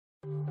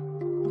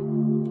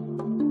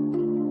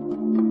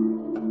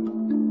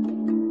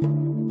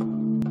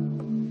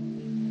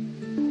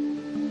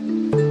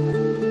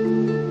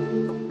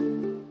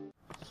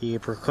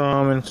her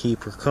coming,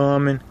 keep her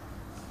coming.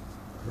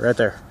 Right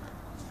there.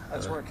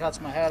 That's where it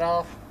cuts my head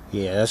off?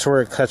 Yeah, that's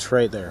where it cuts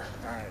right there.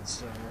 Alright,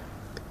 so...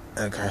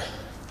 Okay.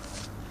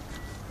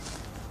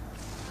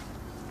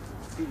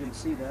 If you can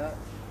see that.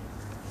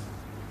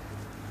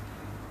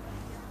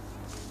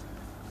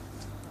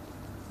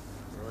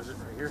 Where was it?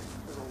 Right here?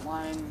 There's a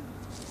line...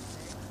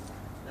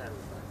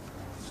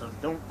 So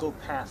don't go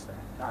past that.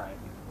 Alright.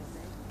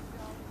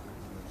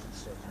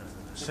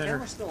 Is the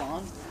camera still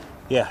on?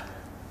 Yeah.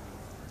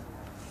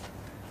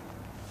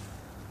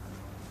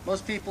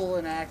 Most people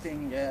in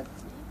acting get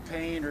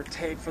paint or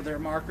tape for their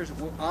markers.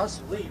 Us,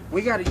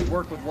 we got to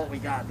work with what we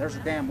got. There's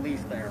a damn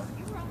leaf there.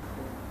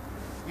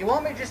 You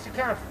want me just to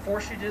kind of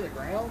force you to the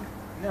ground?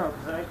 No,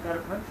 because I got a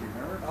punch you,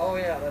 remember? Oh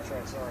yeah, that's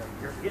right, sorry.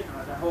 You're forgetting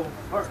about that whole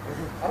part.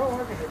 I don't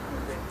want to hit you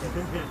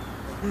ding ding.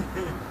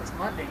 It's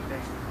my ding ding.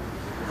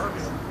 It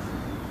hurts.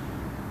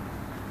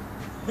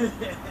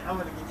 I'm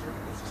going to get your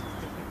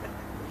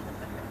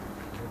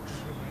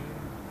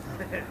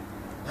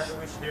That's what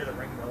we should do, the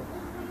ring bell.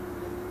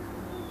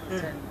 The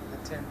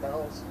 10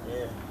 bells?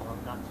 Yeah, well,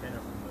 not 10 of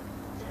them, but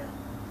yeah.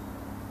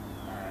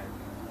 Alright.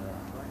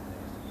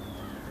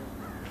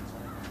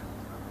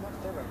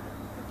 They're right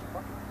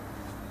there.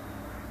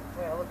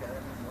 Well, look at it.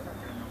 We're not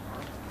doing no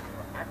harm.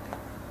 We're acting.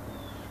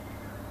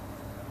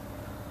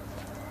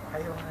 Why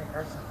do you want to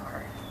hurt so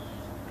hard?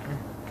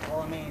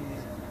 Well, I mean...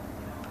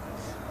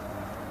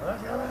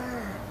 Look over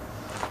there.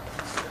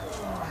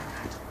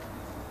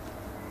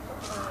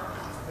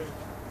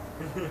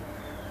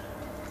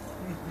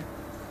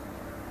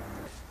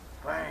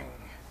 Bang.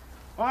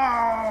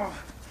 Oh!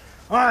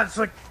 Oh, it's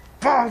like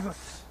balls of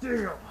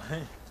steel.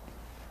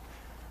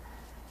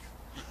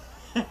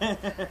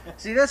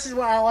 See, this is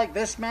why I like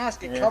this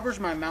mask. It covers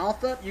my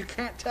mouth up. You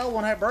can't tell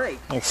when I break.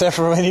 Except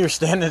for when you're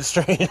standing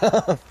straight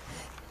up.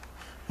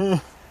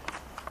 I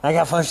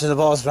got punched in the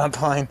balls, but I'm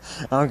fine.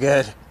 I'm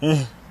good.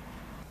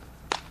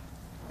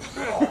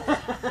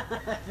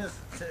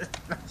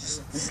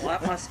 Just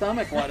slap my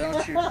stomach, why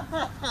don't you?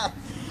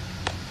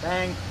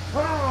 Bang.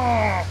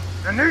 Oh,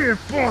 I knew your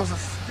balls of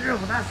steel,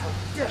 but that's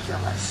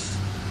ridiculous.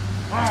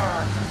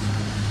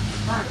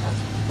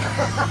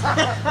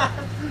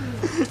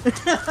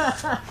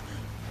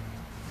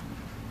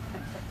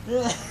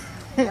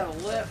 Gotta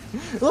lift.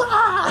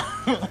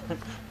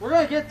 We're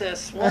gonna get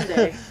this one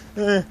day.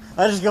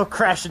 I just go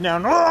crashing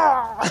down.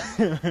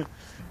 Bang.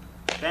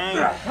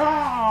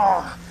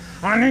 Oh,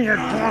 I knew your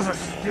balls of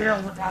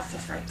steel, but that's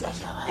just ridiculous.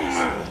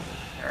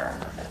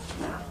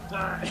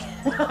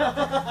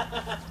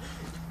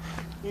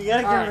 You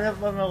gotta get it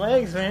up on my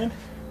legs, man.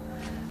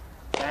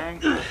 Bang.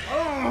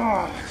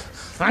 Oh,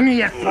 I knew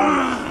your balls of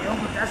steel,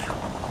 but that's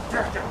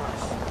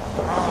ridiculous.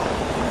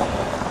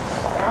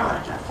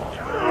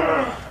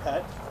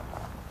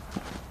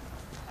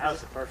 That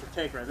was the perfect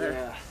take right there.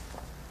 Yeah.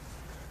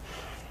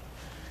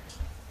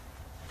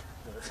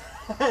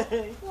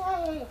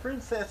 Yay,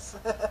 princess.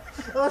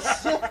 Oh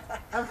shit,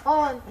 I'm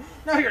falling.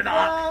 No, you're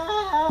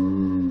not.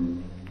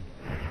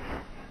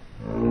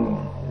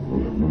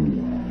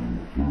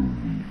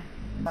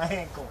 My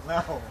ankle,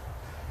 no.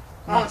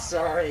 I'm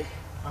sorry.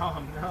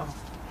 Oh no.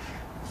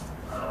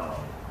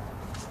 Oh.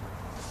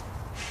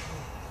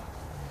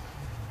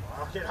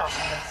 Walk it off.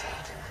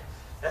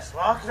 Just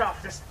walk it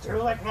off. Just do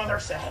like Mother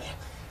said.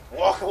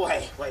 Walk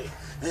away. Wait.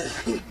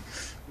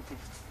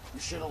 You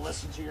should have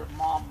listened to your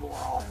mom more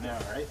often. I know,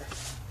 right?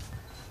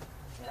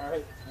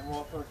 Alright, and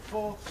we'll go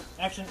full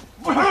action.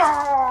 Okay.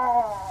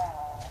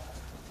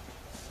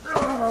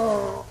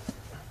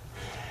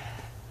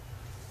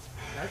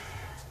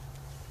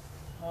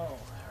 Oh,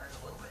 that hurt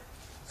a little bit.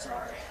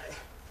 Sorry.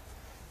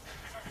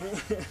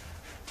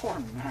 Poor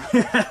man.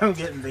 I'm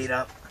getting beat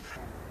up.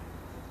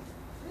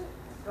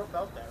 Still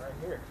felt that right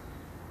here.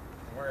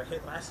 Where I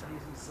hit last time.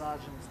 He's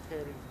massaging his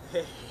titty.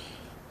 Hey.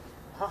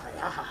 Oh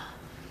yeah.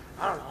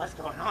 I don't know what's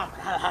going on,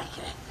 but I like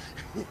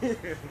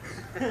it.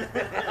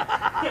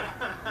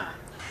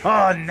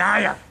 Oh, now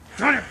you've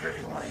done it,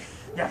 pretty boy.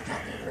 You've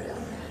done it real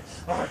good.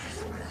 Oh,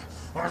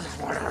 I just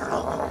want to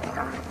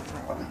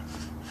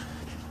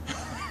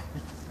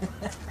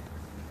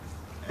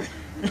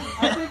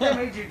I think I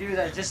made you do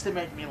that just to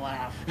make me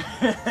laugh.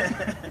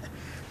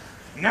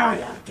 Now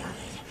you've done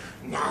it.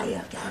 Now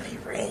you've got me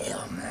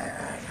real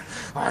mad.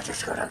 I'm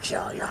just gonna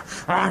kill you.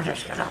 I'm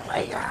just gonna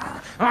lay you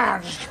out.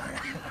 I'm just gonna...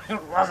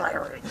 Was I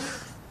right?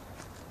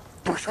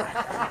 Bushwhack.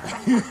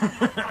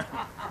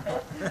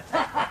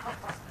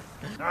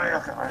 Now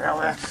you're gonna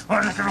kill it.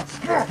 I'm just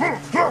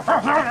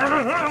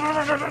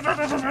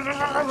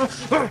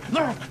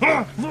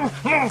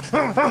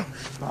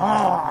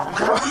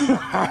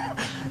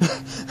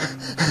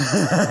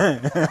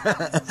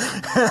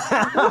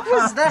What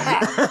was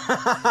that?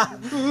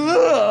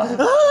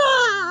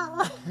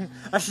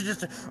 I should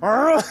just...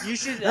 You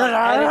should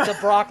edit the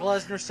Brock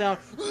Lesnar sound.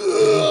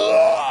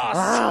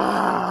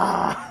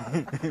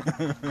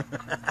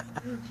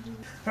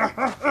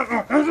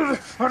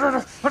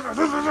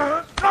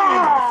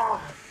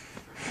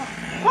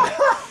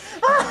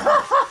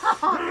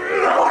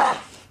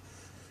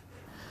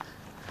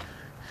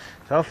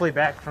 So hopefully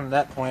back from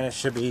that point it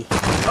should be...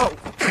 Oh!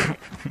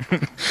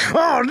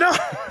 Oh no!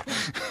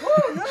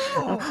 Oh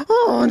no!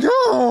 Oh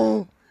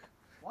no!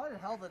 Why the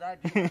hell did I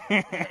do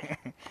that?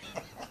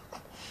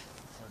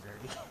 So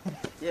dirty.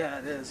 Yeah,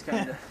 it is,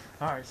 kinda.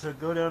 Alright, so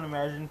go down,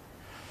 imagine.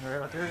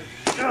 Right out there. Is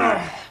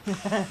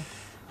that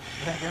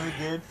gonna be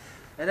good?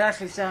 It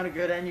actually sounded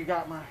good, and you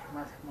got my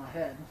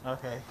head.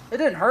 Okay. It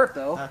didn't hurt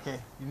though. Okay.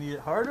 You need it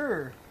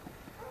harder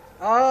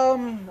or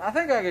I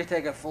think I could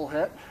take a full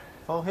hit.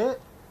 full hit?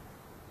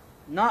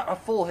 Not a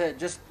full hit,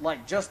 just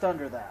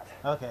under that.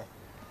 Okay.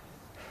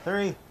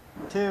 3,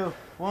 2,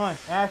 1,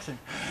 action.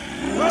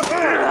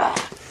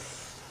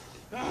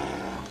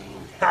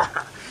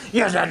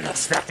 You didn't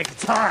expect a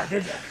guitar,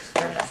 did you?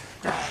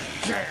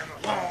 Jam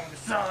along the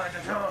side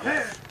of your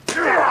head.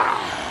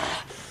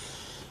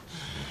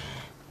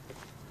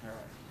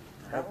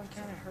 That one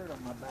kind of hurt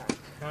on my back.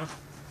 Huh?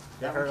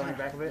 That hurt on your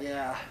back a bit?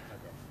 Yeah. Okay.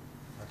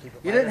 I'll keep it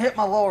You lighter. didn't hit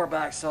my lower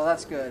back, so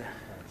that's good.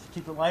 Just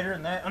keep it lighter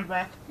than that on the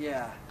back.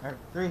 Yeah. Alright,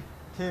 3,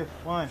 2,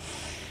 1.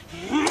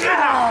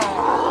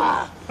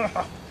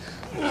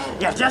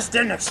 You just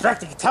didn't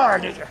expect a guitar,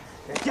 did you?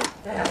 You just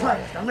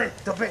played a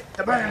little bit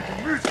the band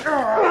can music.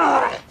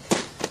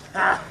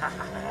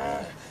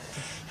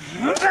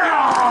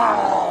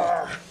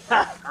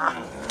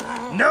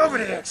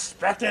 Nobody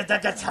expected the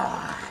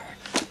guitar.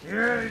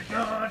 You're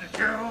gonna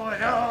do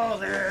it all,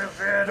 live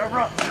in a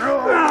rock and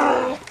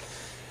roll.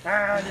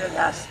 And you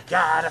just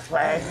gotta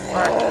play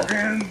like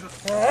in the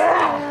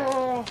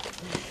fall.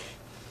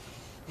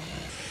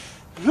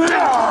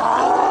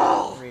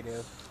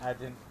 Redo. I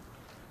don't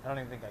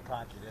even think I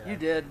caught you, did I? You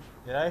did.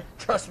 Did I?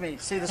 Trust me.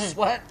 See the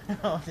sweat?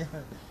 Oh, damn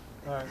it.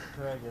 Alright,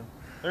 try again.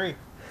 3,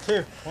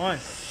 2, 1.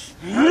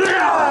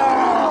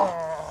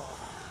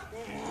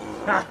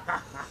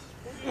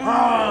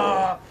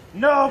 Oh,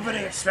 nobody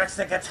expects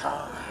the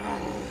guitar.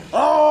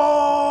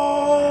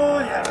 Oh,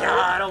 you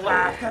gotta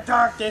whack the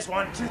dark days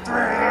 1, 2, 3.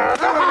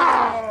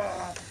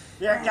 Oh,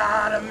 you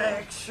gotta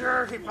make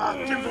sure he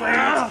fucking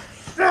bleeds.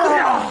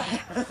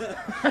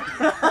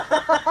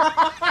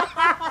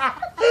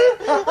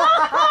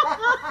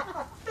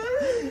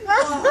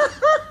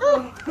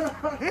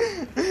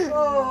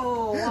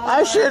 Oh, wow.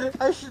 I should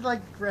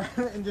like grab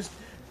it and just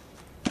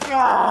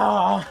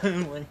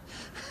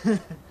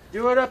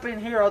Do it up in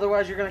here,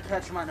 otherwise you're gonna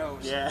catch my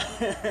nose. yeah.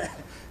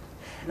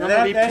 I'm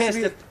gonna be pissed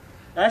if...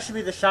 That should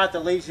be the shot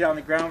that leaves you on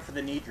the ground for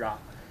the knee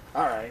drop.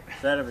 Alright.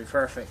 That'll be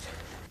perfect.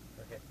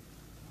 Okay.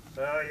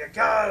 So you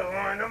gotta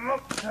line them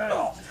up.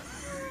 Oh.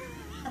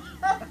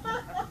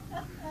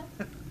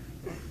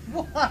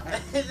 What?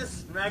 It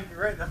just smacked you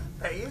right in the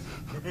face.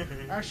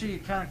 Actually, you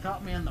kind of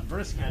caught me in the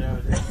brisket. I know.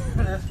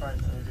 That's part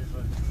of it. Just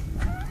was...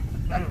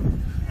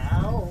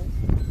 Ow.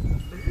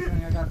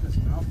 I got this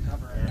mouth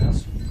cover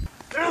ass.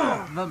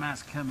 The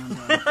mask coming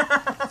though.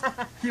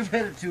 You've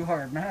hit it too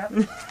hard, Matt.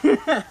 I'm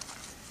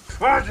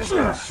just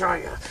gonna show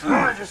you.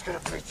 I'm just gonna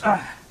beat you.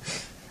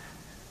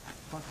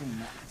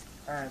 Fucking.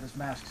 Alright, this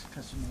mask's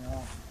pissing me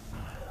off.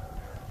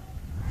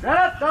 Shut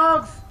up,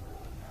 dogs!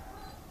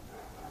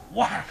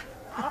 Whack!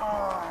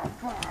 Oh,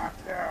 fuck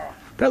yeah.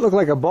 That looked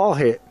like a ball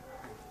hit.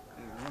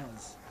 It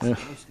was. Yeah.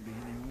 Supposed to be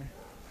anyway.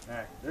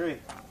 Alright, 3,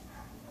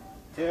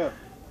 2.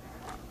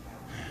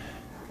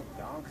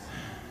 Dogs.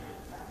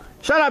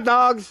 Shut up,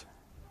 dogs!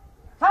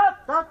 Shut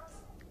up, dogs!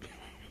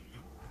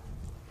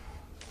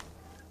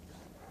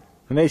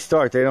 When they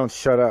start, they don't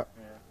shut up.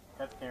 Yeah.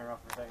 Cut the camera off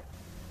for a second.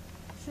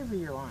 Should be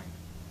your line.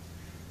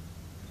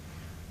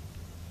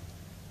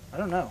 I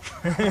don't know.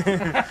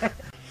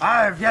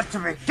 I've yet to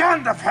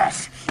begin to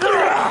piss.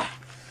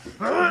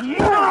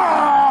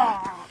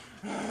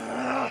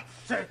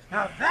 See,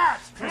 now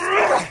that's piss.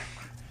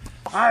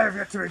 I've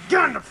yet to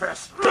begin to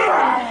piss.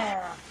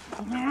 That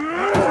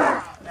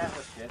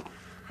was shit.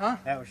 Huh?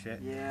 That was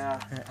shit. Yeah.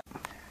 What the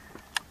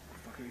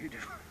fuck are you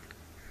doing?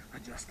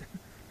 Adjusting.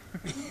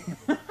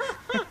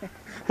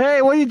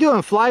 Hey, what are you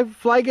doing? Fly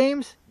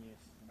games? Yes.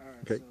 Alright,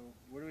 Okay. so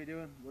what are we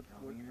doing? What,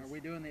 are we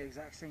doing the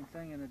exact same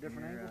thing in a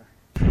different angle?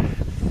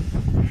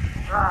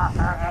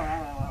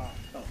 Oh,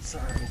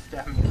 sorry.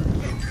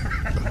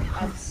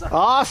 I'm sorry.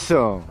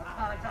 Awesome.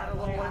 I got a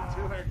little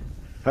into it.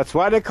 That's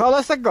why they call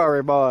us the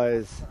Gory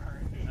Boys.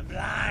 I'm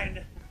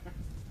blind.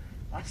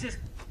 I just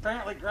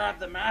apparently grabbed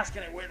the mask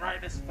and it went right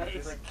in his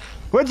face.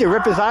 What'd you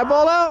rip his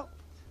eyeball out?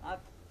 I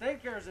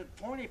think there's a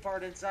pointy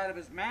part inside of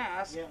his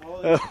mask. Yeah,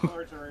 all these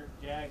parts are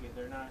jagged.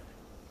 They're not.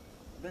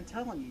 I've been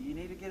telling you, you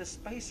need to get a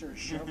spacer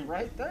shoved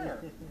right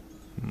there.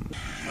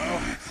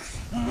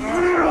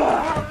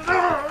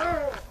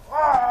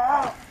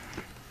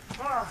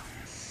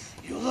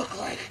 You look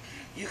like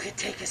you could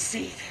take a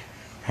seat.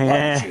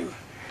 You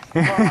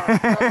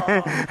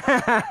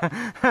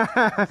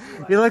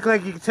look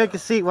like you could take a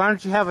seat. Why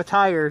don't you have a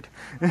tired?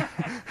 You look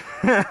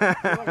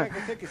like I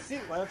could take a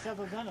seat. Why don't you have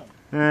a venom?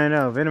 I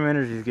know. Venom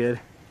Energy's good.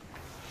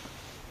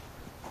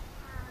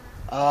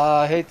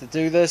 I hate to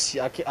do this.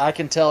 I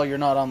can tell you're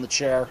not on the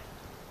chair.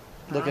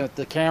 Looking at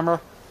the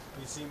camera.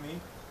 You see me?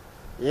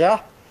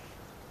 Yeah.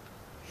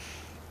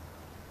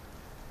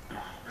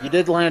 You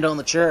did land on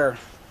the chair.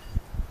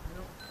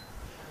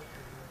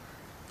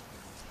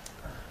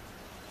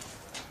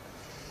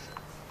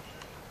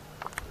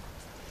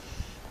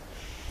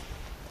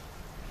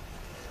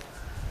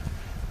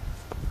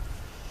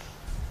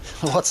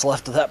 What's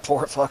left of that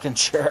poor fucking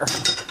chair?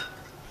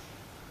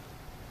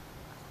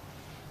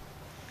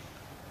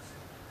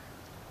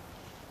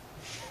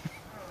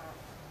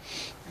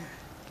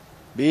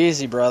 Be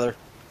easy, brother.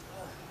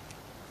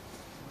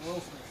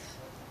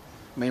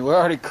 I mean, we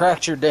already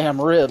cracked your damn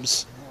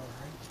ribs.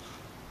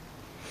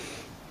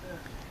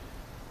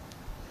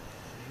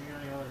 You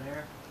gonna go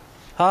there?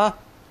 Huh?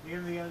 You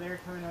gonna go there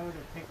coming over to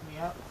pick me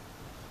up?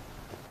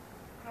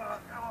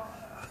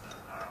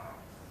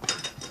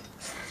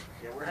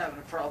 Yeah, we're having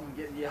a problem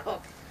getting you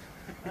up.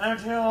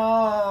 Aren't you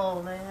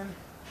all, man?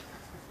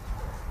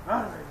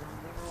 I don't even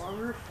remember why we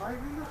were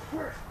fighting the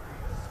first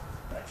place.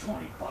 That $20 you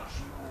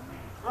owe me.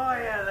 Oh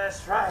yeah,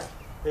 that's right.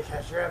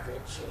 Because you're a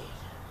big cheat.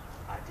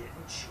 I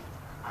didn't cheat.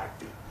 I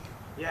beat you.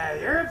 Yeah,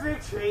 you're a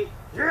big treat,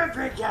 you're a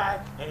big guy,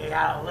 and you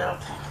got a little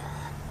pecker.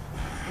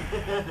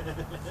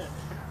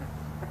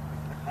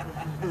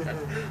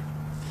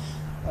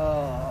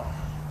 Oh.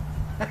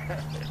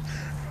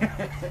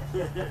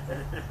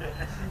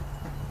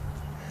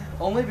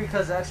 Only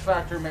because X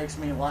Factor makes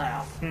me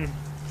laugh.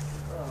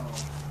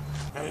 Oh.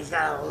 And he's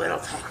got a little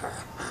pecker.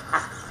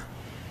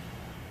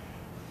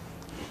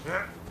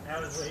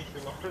 That was way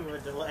too long of a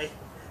delay.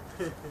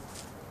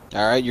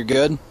 Alright, you're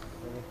good?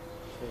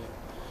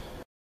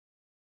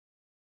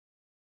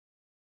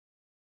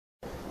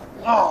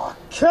 Oh,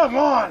 come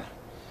on!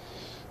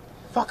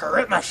 Fucker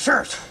ripped my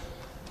shirt.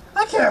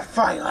 I can't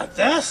fight like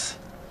this.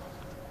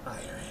 I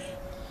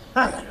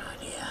got no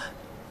idea.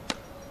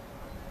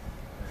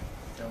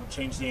 Don't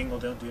change the angle,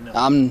 don't do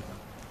nothing.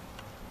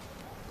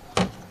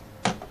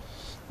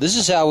 This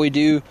is how we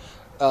do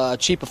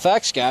cheap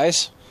effects,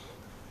 guys.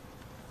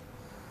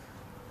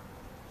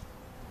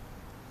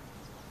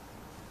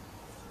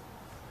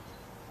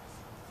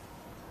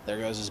 There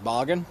goes his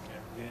boggin.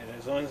 Yeah,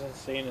 as long as I'm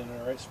staying in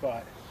the right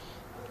spot.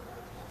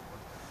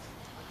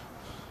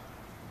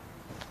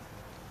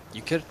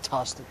 You could have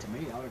tossed it to me.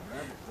 I would have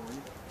grabbed it for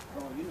you.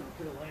 Oh, you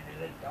could have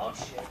landed in dog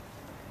shit.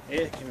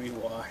 It can be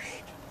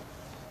washed.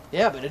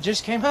 Yeah, but it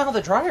just came out of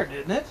the dryer,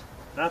 didn't it?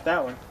 Not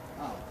that one.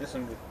 Oh. This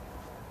one did.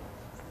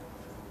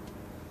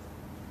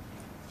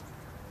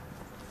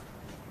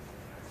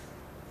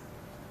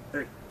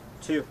 Three,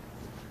 two,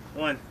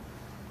 one.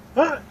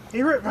 Ah!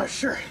 He ripped my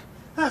shirt.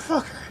 That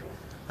fucker.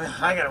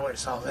 I got a way to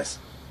solve this.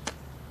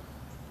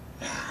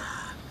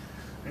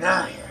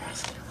 Now you're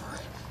asking for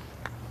it.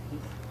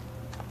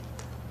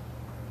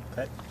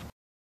 Cut.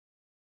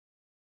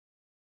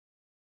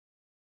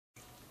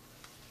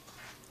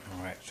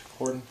 Alright, it's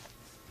recording.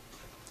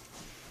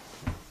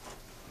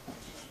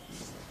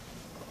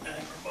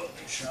 And we're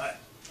both in shot.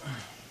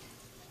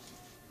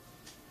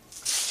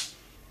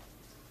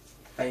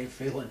 How you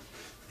feeling?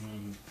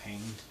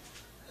 Pain.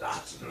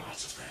 Lots and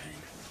lots of pain.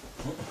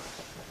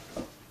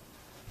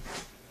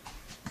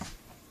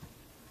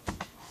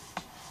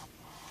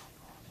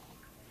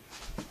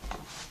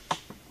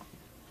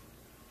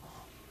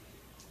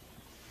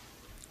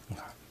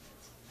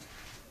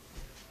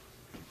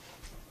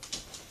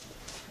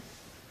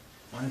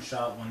 One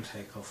shot, one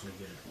take, hopefully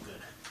get it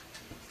good.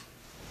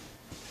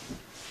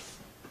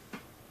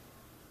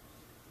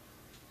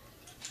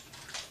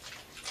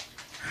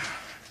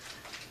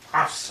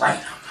 I'm slaying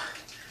him.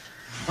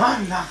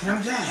 I'm knocking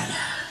him dead.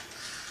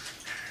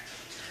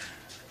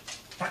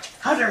 What?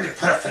 How dare you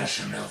put a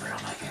finishing move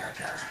on my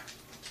character?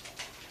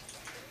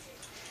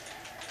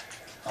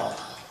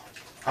 Oh,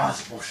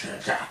 that's a bullshit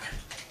attack.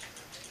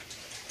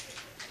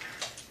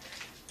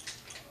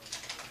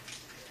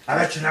 I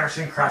bet you've never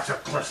seen crouch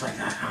up close like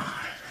that, huh?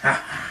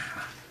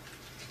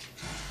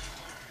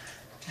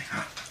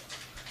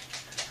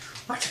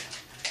 What?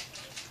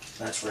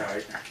 That's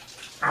right.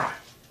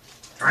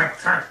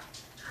 Turn.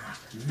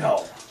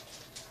 No.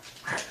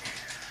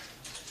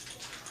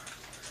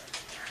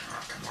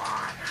 Oh, come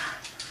on.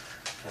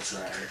 That's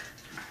right.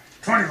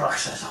 $20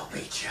 says I'll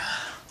beat you.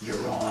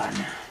 You're on.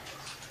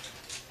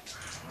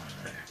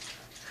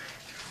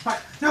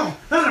 What? No,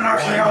 there's an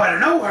RKO out of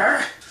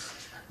nowhere.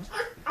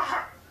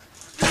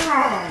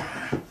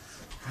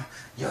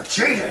 You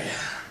cheated.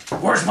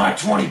 Where's my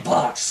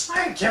 $20?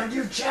 I ain't giving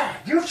you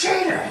jack. You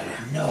cheated.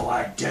 No,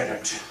 I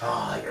didn't.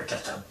 Oh, you're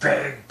just a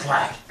big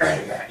black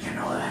idiot. You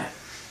know that.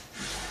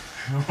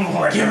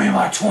 Give me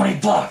my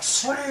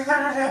 $20. What are you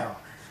gonna do?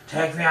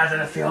 Take me out to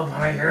the field by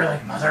my ear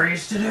like Mother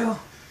used to do?